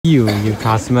यो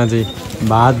खासमा चाहिँ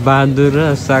भात बहादुर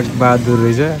र साग बहादुर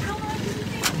रहेछ।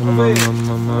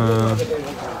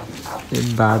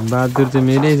 भात बहादुर चाहिँ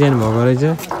मेरै ज्यान भएको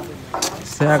रहेछ।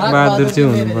 साग बहादुर चाहिँ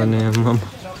हुनुपर्ने।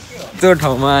 त्यो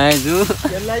ठाउँमा आएछु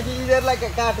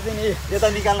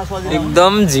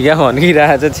एकदम झिगा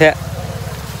फन्किरहेको छ। छ्या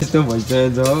यस्तो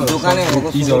भइसक्यो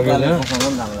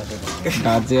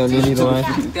भात चाहिँ अलिअलि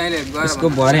रमायो। यसको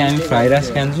भरे हामी फ्राई राइस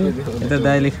खान्छौँ। यता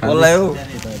दाइले खान्छ।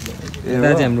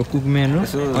 यता चाहिँ हाम्रो कुकम्यान हो।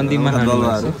 अन्तिममा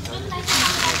खानुपर्छ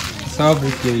सब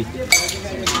बुझ्यो।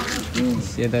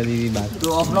 यता दिदी भात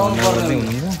गर्दै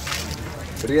हुनुहुन्छ।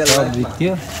 सब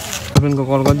जित्यो। गर्लफ्रेन्डको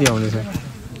कल कति आउँदैछ?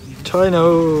 छैन हौ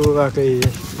आकै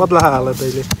पत्ला हाल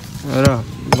तैँले। र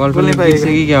गर्लफ्रेन्डले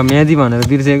बिर्स्यो कि क्या म्यादी भनेर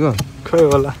बिर्सेको? खै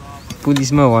होला।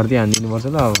 पुलिसमा भर्ती हानिदिनुपर्छ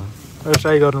ल अब।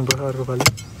 ट्राई गर्नुपर्छ अर्को पालि।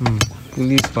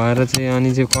 पुलिस भएर चाहिँ अनि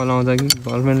चाहिँ कल आउँछ कि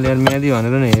गर्लफ्रेन्डले म्यादी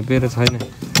भनेर नै हेपेर छैन।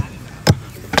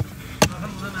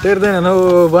 टेर्दैन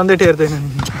हौ बन्दै टेर्दैन।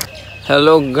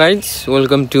 Hello guys,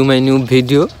 welcome to my new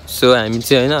video. So हामी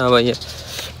चाहिँ होइन अब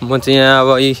म चाहिँ यहाँ अब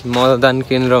मतदान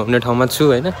केन्द्र हुने ठाउँमा छु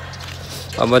होइन।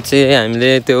 अब चाहिँ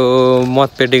हामीले त्यो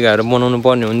मतपेटिकाहरू बनाउनु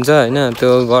पर्ने हुन्छ होइन।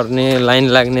 त्यो गर्ने लाइन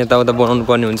लाग्ने यताउता बनाउनु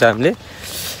पर्ने हुन्छ हामीले।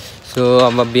 सो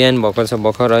अब बिहान भएको छ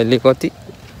भर्खर, अहिले कति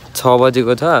 6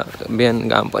 बजेको छ। बिहान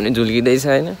घाम पनि झुल्किँदैछ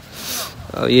होइन।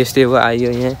 यस्तै हो आयो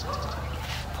यहाँ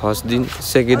फर्स्ट दिन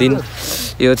सेकेन्ड दिन।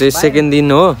 यो चाहिँ सेकेन्ड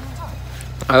दिन हो।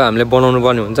 अब हामीले बनाउनु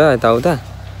पर्ने हुन्छ यताउता।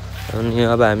 अनि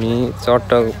अब हामी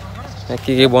चट्ट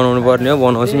के बनाउनु पर्ने हो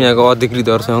बनाउँछौँ यहाँको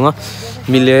अधिकृतहरूसँग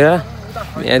मिलेर।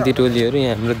 म्यादी टोलीहरू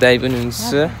यहाँ हाम्रो दाई पनि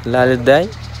हुन्छ, लाले दाई।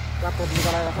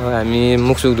 अब हामी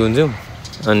मुखसुख धुन्छौँ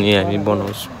अनि हामी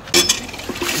बनाउँछौँ।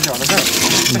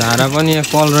 धारा पनि यहाँ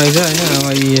कल रहेछ होइन।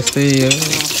 अब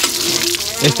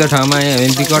यस्तो ठाउँमा आयो हामी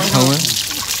विकट ठाउँमा।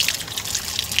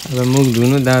 अब मुख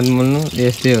धुनु दाँत मोल्नु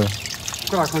यस्तै हो।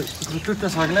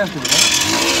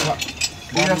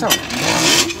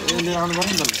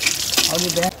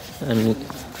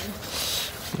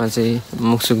 हामीमा चाहिँ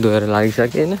मुखसुख धोएर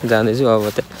लागिसक्यो होइन। जाँदैछु अब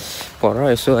त्यहाँ पर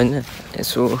यसो होइन।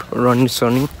 यसो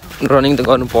रनिङ त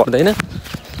गर्नु पर्दैन।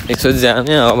 यसो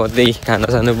जाने अब त्यही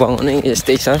खानासाना पकाउने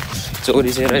यस्तै छ।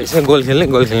 चोरी चाहिँ रहेछ गोल खेल्न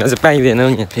चाहिँ पाइँदैन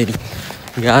यहाँ फेरि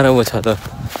गाह्रो छ त।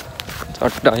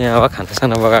 चट्ट यहाँ अब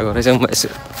खानासाना पकाएको रहेछ। म यसो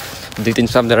 2-3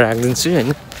 शब्द राखिदिन्छु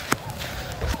होइन।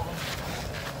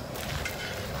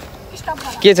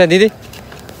 के छ दिदी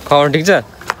खबर ठिक छ?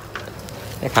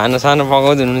 खानासाना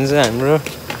पकाउँदै हुनुहुन्छ हाम्रो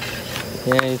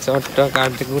यहाँ। चट्ट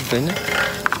काट्दै कुट्दै होइन।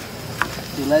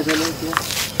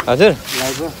 हजुर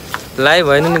लाइभ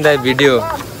होइन नि दाइ, भिडियो।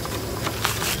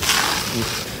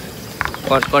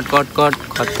 कट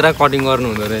खतरा कटिङ गर्नु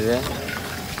हुँदो रहेछ।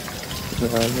 यो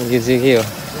चाहिँ के हो?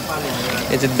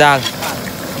 यो चाहिँ दाल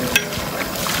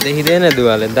देखिँदैन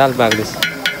दुवाले, दाल पाक्दैछ।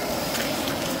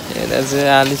 यता चाहिँ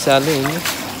आलु सालु होइन।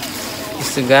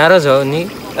 यस्तो गाह्रो छ हो नि।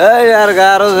 यार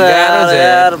गाह्रो छ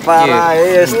यार पाला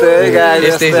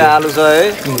यस्तै आलु छ है।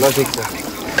 ल ठिक छ।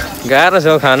 गाह्रो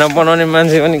छ खाना बनाउने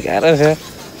मान्छे पनि गाह्रो छ।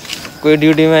 कोही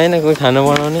ड्युटीमा होइन कोही खाना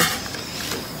बनाउने।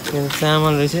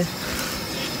 चामल रहेछ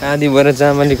आधी भएर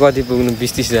चामलले कति पुग्नु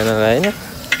 20-30 जनालाई होइन।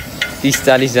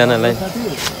 30-40 जनालाई।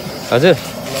 हजुर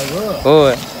हो।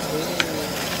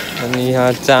 अनि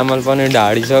यहाँ चामल पनि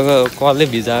ढाडिसक्यो। कसले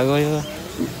भिजाएको यो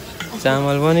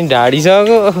चामल पनि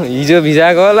ढाडिसक्यो। हिजो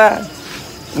भिजाएको होला।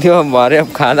 त्यो भरे अब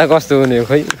खाँदा कस्तो हुने हो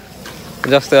खोइ।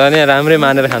 जस्तो भने राम्रै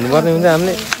मानेर खानुपर्ने हुन्छ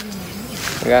हामीले।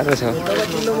 गाह्रो छ।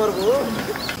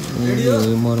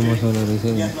 मरमसला रहेछ।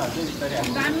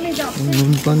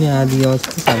 नुन पनि आधी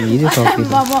हिजो सक्यो।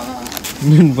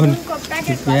 नुन पनि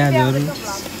प्याजहरू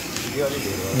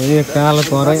यो कालो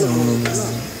तरै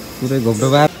पुरै घोप्टो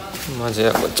बार। म चाहिँ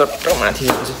अब चट्ट माथि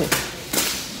जान्छु।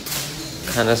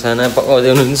 खानासाना पकाउँदै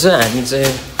हुनुहुन्छ हामी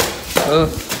चाहिँ हो।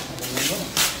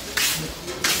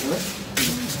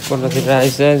 कोठातिर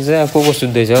आइसकेको छ। को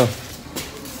सुत्दैछ हौ?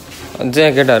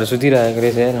 अझै केटाहरू सुतिरहेको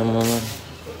रहेछ हेर।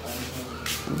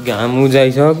 घाम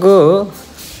उजाइसक्यो।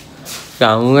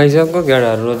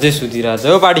 केटाहरू अझै सुतिरहेको छ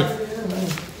हो। पार्टी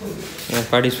यहाँ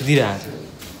पार्टी सुतिरहेको छ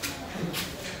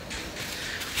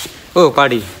हो।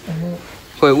 पार्टी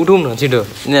खोइ उठौँ न छिटो।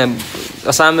 यहाँ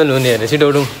सामेल हुने हेरे छिटो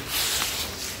उठौँ।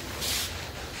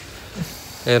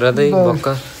 हेर त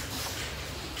भर्खर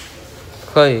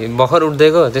खै भर्खर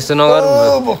उठ्दैको त्यस्तो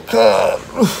नगरौँ।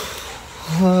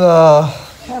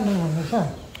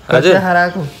 हजुर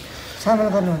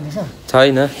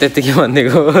छैन त्यत्तिकै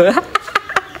भनिदिएको।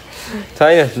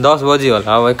 छैन 10 बजी होला।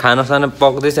 अब खानासाना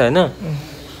पक्दैछ होइन।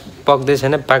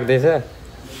 पाक्दैछ।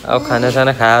 अब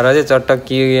खानासाना खाएर चाहिँ चट्ट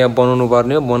के यहाँ बनाउनु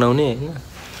पर्ने हो बनाउने होइन।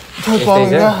 यस्तै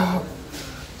छ।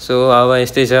 सो अब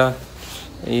यस्तै छ।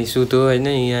 सुतो होइन।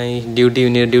 यहाँ ड्युटी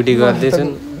हुने ड्युटी गर्दैछन्।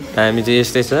 हामी चाहिँ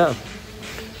यस्तै छ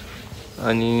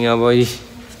अनि अब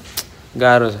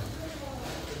गाह्रो छ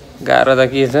गाह्रो त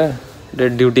के छ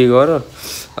डेट ड्युटी गऱ्यो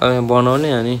अब यहाँ बनाउने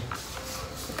अनि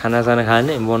खानासाना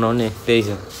खाने बनाउने त्यही छ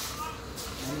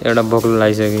एउटा बोक्लो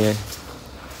लगाइसक्यो यहाँ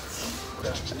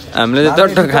हामीले चाहिँ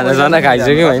टट्ट खानासाना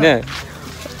खाइसक्यौँ होइन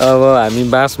अब हामी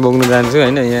बाँस बोक्नु जान्छौँ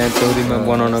होइन यहाँ चौरीमा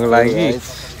बनाउनको लागि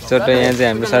चट्ट यहाँ चाहिँ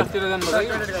हाम्रो साथ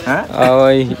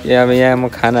अब यहाँ म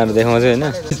खानाहरू देखाउँछु होइन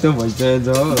यस्तो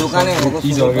भइसक्यो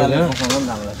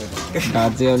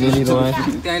भात चाहिँ अलिअलि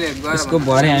यसको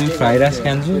भरे हामी फ्राई राइस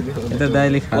खान्छौँ यता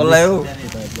दाइले खान्छ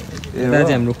यता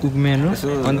चाहिँ हाम्रो कुकम्यान हो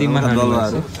अन्तिममा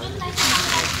खानु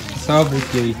सब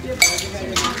केही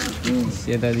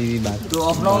यता दिदी भात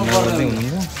गर्दै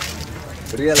हुनुहुन्छ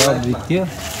सब जित्यो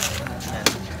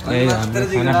हाम्रो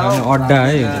खाना खाने अड्डा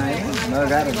है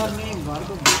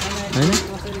होइन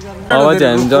अब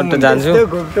चाहिँ हामी जट्ट जान्छौँ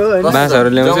बाँसहरू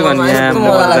ल्याउँछौँ अनि यहाँ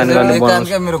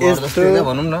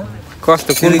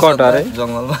कस्तो कुन कट अरे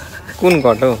जङ्गलमा कुन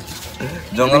कट हो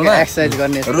जङ्गलमा एक्सर्साइज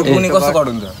गर्ने रुकुनी कस्तो कट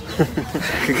हुन्छ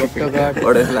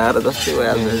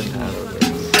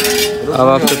अब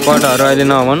त्यो कटहरू अहिले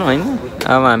नभनौँ होइन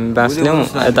अब हामी बाँस ल्याउँ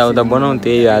यताउता बनाउँ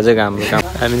त्यही आजको हाम्रो काम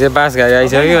हामी चाहिँ बाँस घारी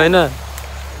आइसक्यो होइन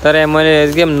तर यहाँ मैले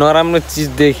एकदम नराम्रो चिज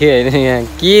देखेँ होइन यहाँ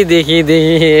के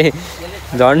देखेँ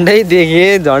झन्डै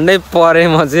परेँ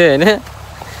म चाहिँ होइन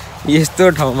यस्तो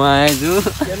ठाउँमा आएछु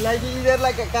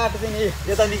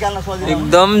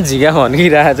एकदम झिगा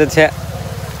फन्किरहेको छ छ्या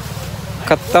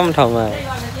खत्तम ठाउँमा आयो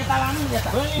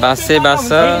बाँस चाहिँ बाँस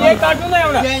छ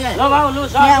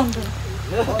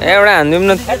एउटा हानिदिउँ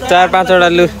न 4-5वटा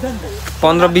लु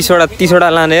 15-20वटा 30वटा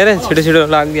लाने अरे छिटो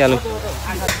लाग्दिहाल्नु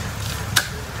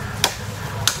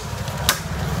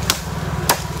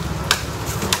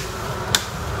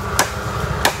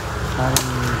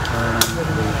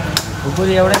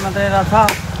एउटै मात्रै रहेछ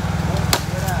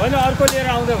होइन अर्को लिएर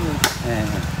आउँदै हुनु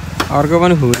अर्को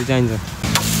पनि खुकुरी चाहिन्छ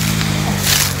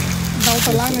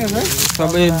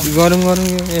सबै गरौँ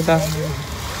यता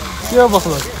के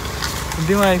बस्नु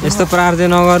यस्तो प्रहार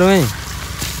चाहिँ नगरौँ है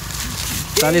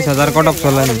 40,000 कटअप छ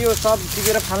होला नि यो सब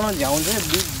टिकेर फाल्न झ्याउँछ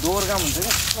दोहोर काम हुन्छ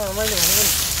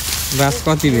बाँस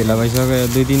कति भेला भइसक्यो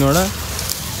 2-3वटा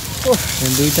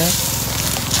दुईटा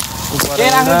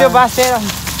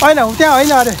होइन त्यहाँ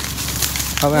होइन अरे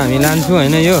अब हामी लान्छौँ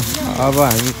होइन यो अब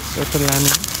हामी यस्तो लाने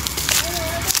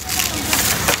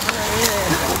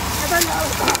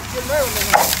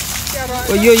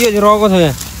यो रहेको छ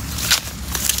यहाँ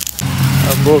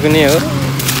अब बोक्ने हो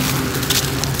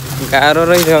गाह्रो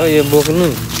रहेछ यो बोक्नु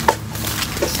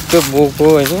यस्तो बोको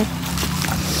होइन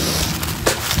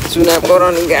चुनाव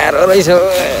गराउनु गाह्रो रहेछ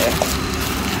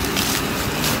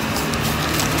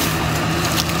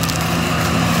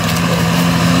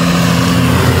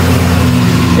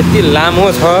यति लामो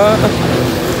छ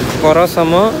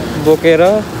परसम्म बोकेर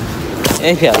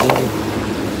यहीँ फ्याल्नु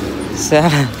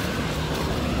साला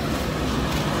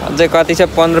अझै कति छ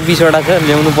 15-20वटा छ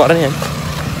ल्याउनु पर्ने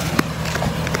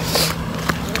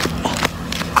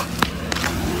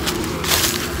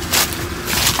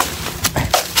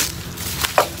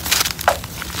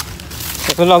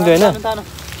त्यसो लाग्दैन होइन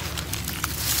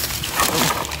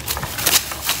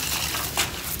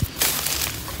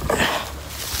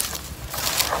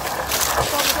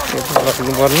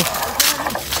लाग्नु पर्ने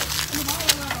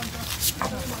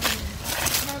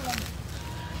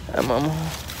आमा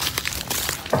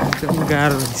एकदम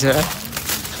गाह्रो हुन्छ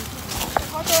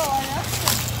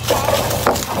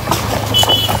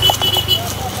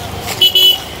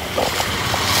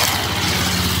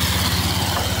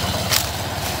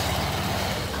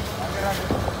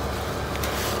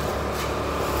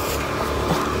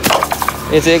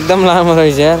यो चाहिँ एकदम लामो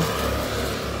रहेछ यार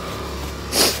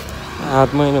हात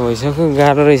महिना भइसक्यो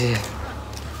गाह्रो रहेछ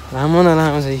लामो न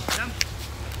लामो छ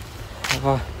अब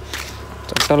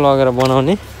चट्ट लगेर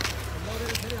बनाउने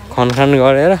खनखान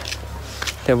गरेर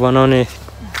त्यो बनाउने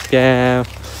त्यहाँ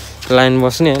लाइन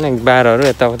बस्ने होइन बारहरू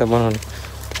यताउता बनाउने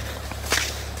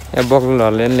यहाँ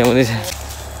बक्लुहरूले पनि ल्याउँदैछ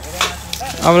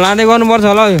अब लाँदै गर्नुपर्छ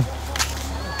होला यो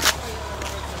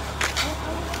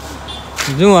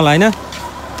जाउँ होला होइन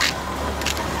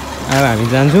अब हामी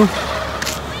जान्छौँ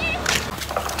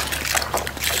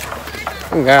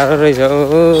गाह्रो रहेछ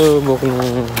बोक्नु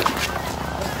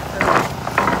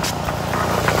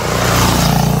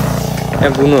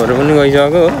यहाँ बुनुहरू पनि गइसक्यो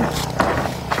हो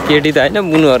केटी त होइन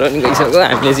बुनुहरू पनि गइसक्यो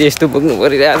हामीले चाहिँ यस्तो बोक्नु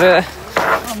परिरहेछ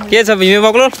के छ भीमे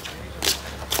बक्लो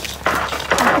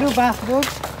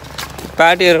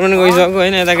पार्टीहरू पनि गइसक्यो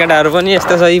होइन यता केटाहरू पनि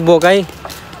यस्तो छ यी बोकाइ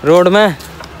रोडमा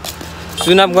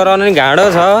चुनाव गराउनु नि गाह्रो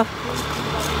छ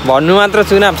भन्नु मात्र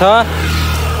चुनाव छ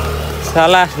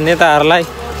साला नेताहरूलाई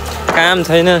काम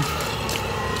छैन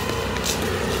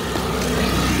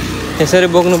यसरी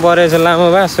बोक्नु परेछ लामो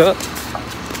बाँस हो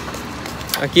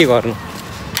के गर्नु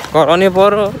कराउनै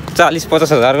पर्यो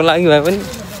 40-50 हजारको लागि भए पनि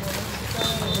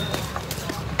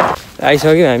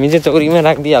आइसक्यो हामी चाहिँ चौरीमा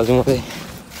राखिदिइहाल्छौँ म चाहिँ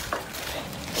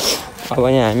अब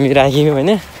यहाँ हामी राख्यौँ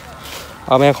होइन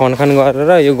अब यहाँ खनखान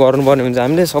गरेर यो गर्नुपर्ने हुन्छ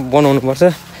हामीले सब बनाउनु पर्छ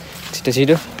छिटो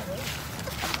छिटो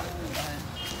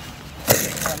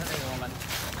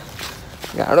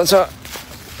गाह्रो छ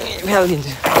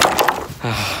फ्यालिदिन्छु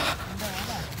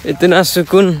इतना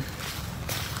सुकुन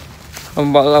अब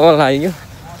बल्ल बल्ल आइयो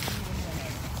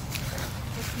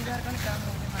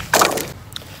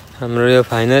हाम्रो यो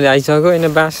फाइनली आइसक्यो होइन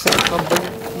बाँस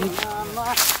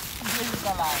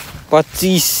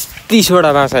 25-30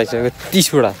 वटा बाँस आइसक्यो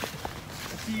 30 वटा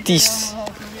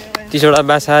 30 वटा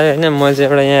बाँस आयो होइन म चाहिँ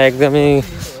एउटा यहाँ एकदमै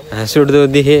हाँसउठ्दो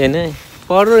देखेँ होइन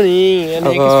पर्नु नि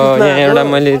अब यहाँ एउटा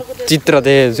मैले चित्र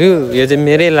देखेको छु यो चाहिँ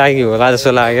मेरै लागि होला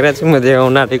जस्तो लागेर चाहिँ म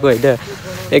देखाउन आँटेको होइन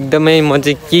एकदमै म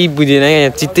चाहिँ केही बुझेन क्या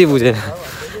यहाँ चित्तै बुझेन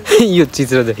यो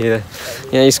चित्र देखेर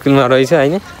यहाँ स्कुलमा रहेछ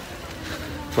होइन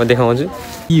म देखाउँछु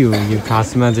के हो यो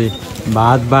खासमा चाहिँ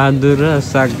भात बहादुर र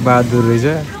साग बहादुर रहेछ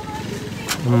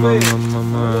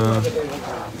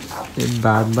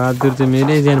भात बहादुर चाहिँ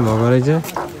मेरै ज्यान भएको रहेछ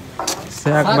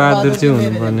साग बहादुर चाहिँ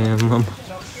हुनुपर्ने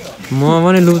म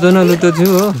पनि लुतो न लुतो छु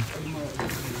हो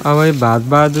अब यो भात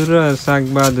बहादुर र साग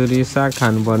बहादुर यो साग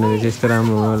खानुपर्ने रहेछ यस्तो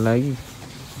राम्रो हुनको लागि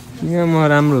यहाँ म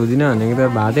राम्रो हुँदिनँ भनेको त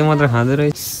भातै मात्र खाँदो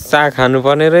रहेछ साग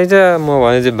खानुपर्ने रहेछ म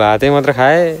भने चाहिँ भातै मात्र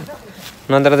खाएँ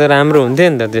नत्र त राम्रो हुन्थ्यो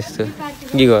नि त त्यस्तो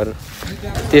के गर्नु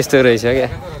त्यस्तो रहेछ क्या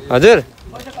हजुर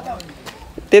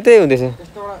त्यतै हुँदैछ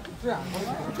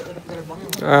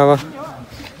अब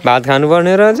भात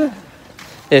खानुपर्ने रहेछ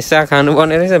ए साग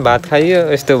खानुपर्ने रहेछ भात खाइयो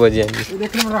यस्तो बजी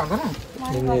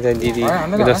हामी दिदी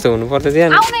जस्तो हुनुपर्छ त्यहाँ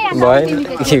भएन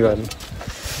के गर्नु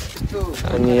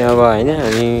अनि अब होइन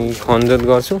हामी खनजोत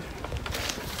गर्छौँ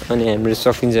अनि हाम्रो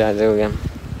सकिन्छ आजको काम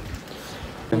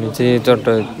हामी चाहिँ चट्ट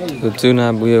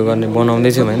चुनाव उयो गर्ने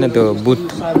बनाउँदैछौँ होइन त्यो बुथ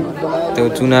त्यो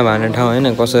चुनाव हान्ने ठाउँ होइन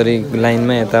कसरी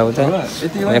लाइनमा यताउता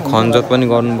यहाँ खनजोत पनि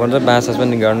गर्नुपर्छ बाँस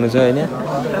पनि गाड्नु छ होइन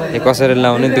यो कसरी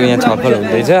लाउने त्यो यहाँ छलफल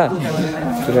हुँदैछ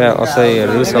पुरा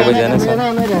असैहरू सबैजना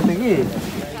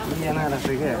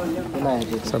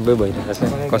सबै भइरहेको छ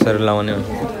कसरी लाउने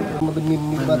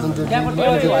निर्वाचन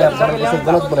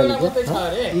गलत बनाइएको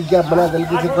यी ग्याप बना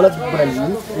देलकै चाहिँ गलत बनाइएको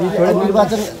थोड़ा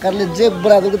निर्वाचन कार्यालय जे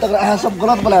बना देलकै तकर अहाँ सब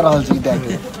गलत बना रहल छी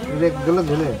त्यहाँके गलत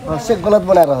भेलै से गलत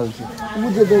बना रहल छी उ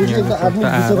जे देलकै आदमी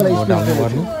दूसरा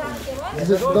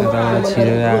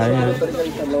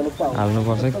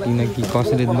हाल्नुपर्छ किनकि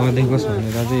कसैले नदेखोस्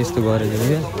भनेर चाहिँ यस्तो गरेको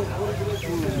क्या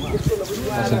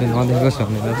कसैले नदेखोस्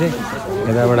भनेर चाहिँ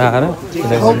यताबाट आएर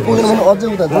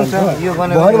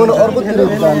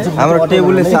हाम्रो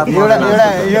टेबुलले साथ एउटा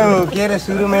यो के अरे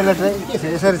सुरु मेला चाहिँ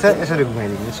यसरी छ यसरी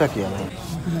घुमाइदिनु सकियो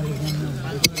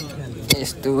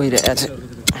यस्तो भइरहेको छ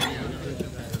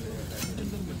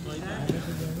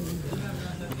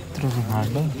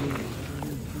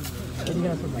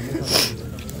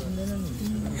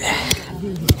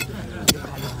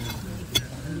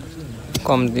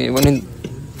कम्ती पनि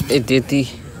यति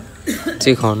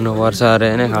चाहिँ खन्नुपर्छ अरे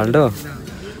होइन खाल्डो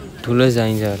ठुलो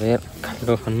चाहिन्छ अरे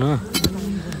खाल्डो खन्न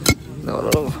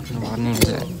भन्ने हुन्छ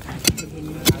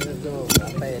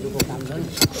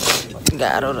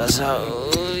गाह्रो रहेछ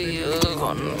यो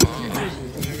खन्नु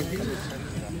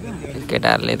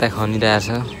केटाहरूले त खनिरहेछ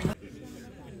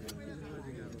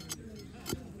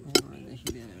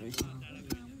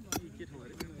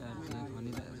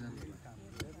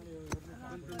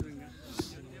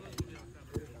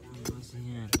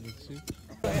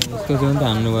यस्तो चाहिँ त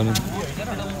हान्नु पर्ने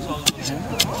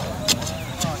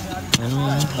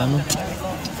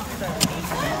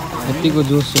यतिको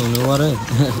जोस हुनु पर्यो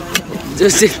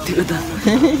जोस यतिको त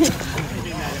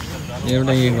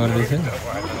एउटा के गर्दैछ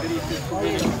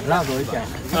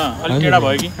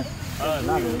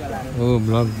हो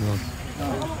ब्लग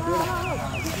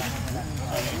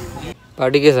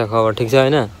पार्टी के छ खबर ठिक छ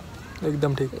होइन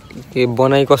एकदम ठिक के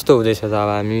बनाइ कस्तो हुँदैछ त अब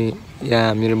हामी यहाँ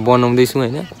हामीहरू बनाउँदैछौँ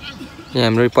होइन यहाँ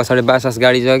हाम्रो पछाडि बाँस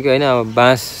गाडी छ कि होइन अब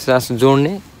बाँस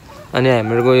जोड्ने अनि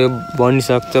हाम्रो यो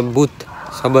बनिसक्छ बुथ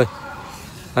सबै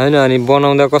होइन अनि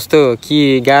बनाउँदा कस्तो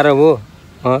के गाह्रो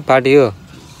भयो पार्टी हो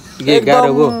के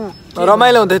गाह्रो भयो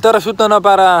रमाइलो हुन्थ्यो तर सुत्न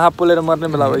नपाएर हात पोलेर मर्ने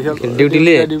बेला भइसक्यो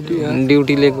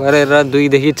ड्युटीले गरेर 2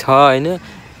 देखि 6 होइन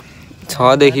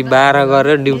 6 देखि 12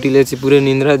 गरेर ड्युटीले चाहिँ पुरै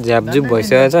निन्द्रा झ्यापझुप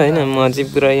भइसकेको छ होइन म चाहिँ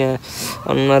पुरा यहाँ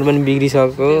अनुहार पनि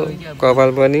बिग्रिसक्यो कपाल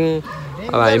पनि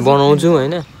अब हामी बनाउँछौँ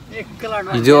होइन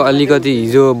हिजो अलिकति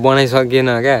हिजो बनाइसकेन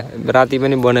क्या राति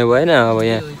पनि बनायो भएन अब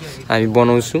यहाँ हामी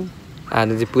बनाउँछौँ आज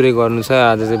चाहिँ पुरै गर्नु छ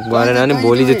आज चाहिँ गरेन भने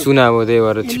भोलि चाहिँ चुनाव हो त्यही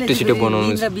भएर छिटो छिटो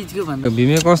बनाउनु छ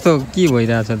भीमे कस्तो के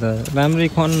भइरहेछ त राम्रै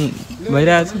खन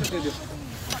भइरहेछ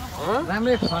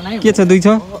के छ 2 छ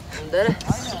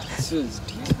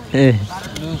ए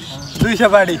 2 छ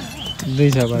बाडी 2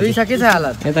 छ के छ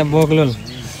हालत यता बक्लोल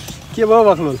के भयो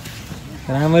बक्लोल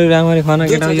राम्ररी खाना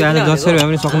केटा यो आज 10 रुपैयाँ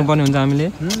पनि सक्नुपर्ने हुन्छ हामीले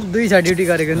 2 छ ड्युटी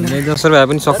गरेको नि 10 रुपैयाँ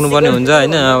पनि सक्नुपर्ने हुन्छ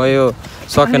हैन अब यो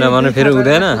सकेन भने फेरि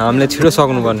हुँदैन हामीले छिटो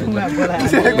सक्नुपर्ने हुन्छ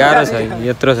गाह्रो छ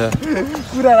यत्रो छ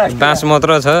बाँस मात्र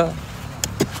छ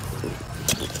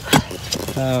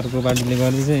अर्को पार्टीले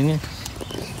गर्दैछ हैन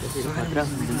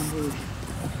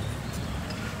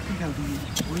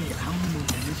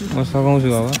म सघाउँछु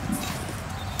अब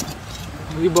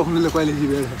यो बक्नुले कहिले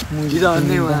जिबेर मुजी त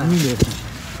अन्नै हो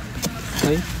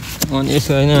है अनि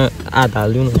यसो हैन आधा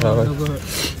हाल्दिउँ न अब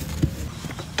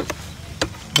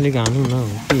अलिक हाल्नु न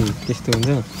के त्यस्तो हुन्छ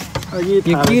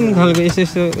यो किन खालको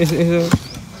यसो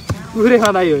पुरै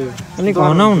खाँदा यो अलिक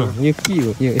हनाउ न यो के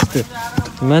हो यो यस्तो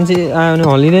मान्छे आयो भने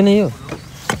हल्लिँदैन यो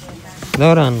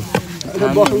दाउरा हान्नु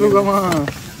बक्नुकोमा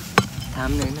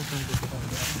थाम्ने हैन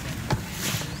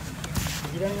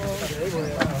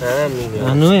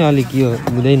हान्नु है अलिक यो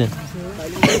हुँदैन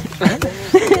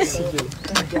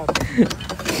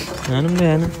हानौँ न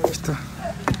हानु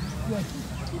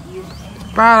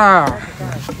पारा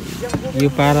यो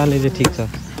पाराले चाहिँ ठिक छ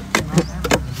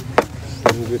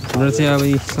हाम्रो चाहिँ अब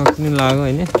सक्नु लाग्यो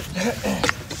होइन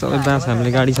सबै बाँस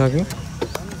हामीले गाडिसक्यौँ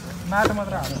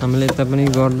हामीले यता पनि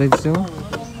गर्दैछौँ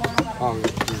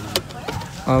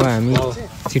अब हामी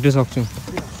छिटो सक्छौँ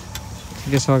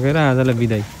छिटो सकेर आजलाई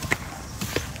बिदाई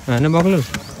होइन बक्लो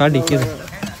पार्टी के छ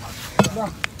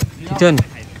ठिक छ नि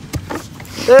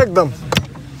एकदम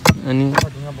अनि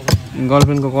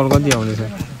गर्लफ्रेन्डको कल कति आउँदैछ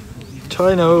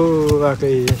छैन हौ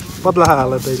आकै पत्ला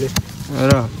हालत अहिले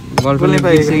र गर्लफ्रेन्डले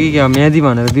बिर्स्यो कि क्या म्यादी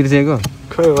भनेर बिर्सेको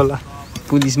खै होला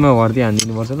पुलिसमा भर्ती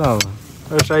हानिदिनुपर्छ ल अब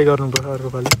ट्राई गर्नुपर्छ अर्को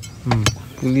पालि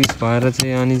पुलिस भएर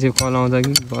चाहिँ अनि चाहिँ कल आउँदा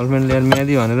कि गर्लफ्रेन्ड ल्याएर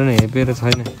म्यादी भनेर नै हेपेर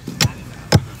छैन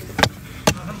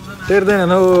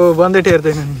टेर्दैनन् हौ बन्दै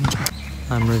टेर्दैनन्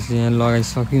हाम्रो चाहिँ यहाँ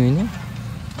लगाइसक्यौँ होइन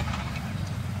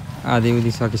आधी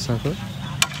उधी सकिसक्यो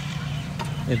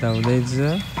यता हुँदैछ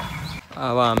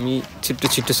अब हामी छिटो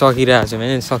छिटो सकिरहेको छौँ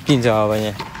होइन सकिन्छ अब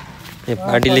यहाँ यो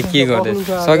पार्टीले के गर्दैछ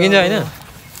सकिन्छ होइन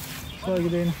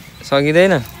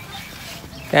सकिँदैन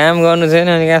काम गर्नु छैन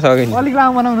अनि कहाँ सकिन्छ अलिक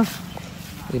लामो बनाउनु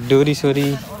यो डोरी सोरी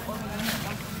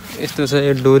यस्तो छ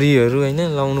यो डोरीहरू होइन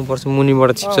लाउनुपर्छ मुनिबाट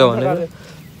छिप्छ भनेर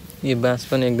यो बाँस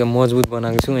पनि एकदम मजबुत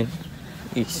बनाएको छु होइन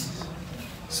इस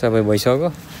सबै भइसक्यो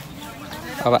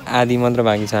अब आधी मात्र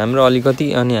बाँकी छ हाम्रो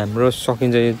अलिकति अनि हाम्रो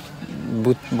सकिन्छ यो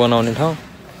बुथ बनाउने ठाउँ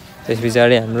त्यस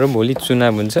पछाडि हाम्रो भोलि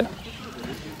चुनाव हुन्छ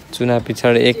चुनाव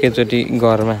पछाडि एकैचोटि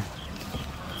घरमा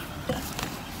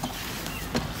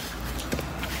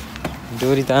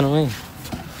डोरी तानौँ है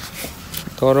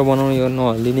तर बनाउनु यो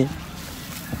नहल्लिने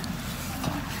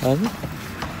होइन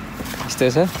यस्तै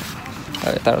छ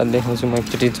यताबाट देखाउँछु म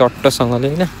एकचोटि चट्टसँगले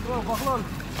होइन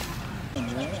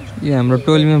यो हाम्रो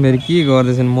टोलीमा फेरि के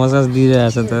गर्दैछन् मसाज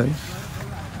दिइरहेछ त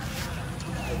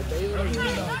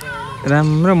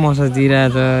राम्रो मसाज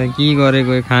दिइरहेछ के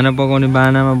गरेको खाना पकाउने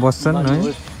बानामा बस्छन् है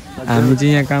हामी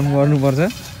चाहिँ यहाँ काम गर्नुपर्छ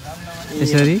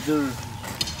यसरी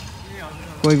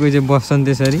कोही कोही चाहिँ बस्छन्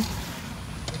त्यसरी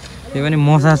त्यो पनि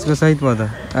मसाजको सहित पो त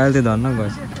अहिले त्यो धन्न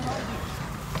गएछ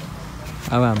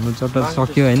अब हाम्रो चट्ट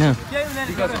सक्यो होइन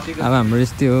अब हाम्रो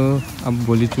यस्तै हो अब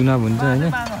भोलि चुनाव हुन्छ होइन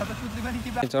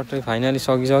चट्टै फाइनली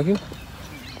सकिसक्यो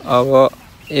अब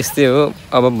यस्तै हो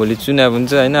अब भोलि चुनाव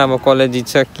हुन्छ होइन अब कसले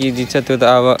जित्छ के जित्छ त्यो त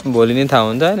अब भोलि नै थाहा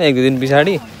हुन्छ होइन एक दुई दिन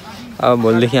पछाडि अब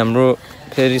भोलिदेखि हाम्रो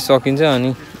फेरि सकिन्छ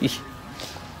अनि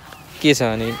के छ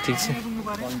भने ठिक छ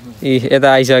यता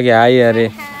आइसक्यो हाई अरे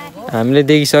हामीले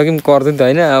देखिसक्यौँ कर्तुत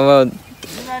होइन अब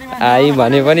हाई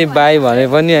भने पनि बाई भने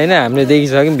पनि होइन हामीले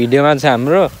देखिसक्यौँ भिडियोमा छ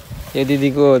हाम्रो यो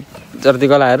दिदीको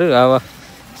चर्तीकलाहरू अब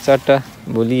चट्ट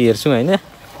भोलि हेर्छौँ होइन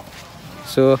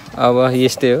सो अब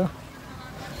यस्तै हो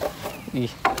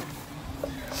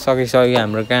सकिसक्यो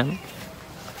हाम्रो काम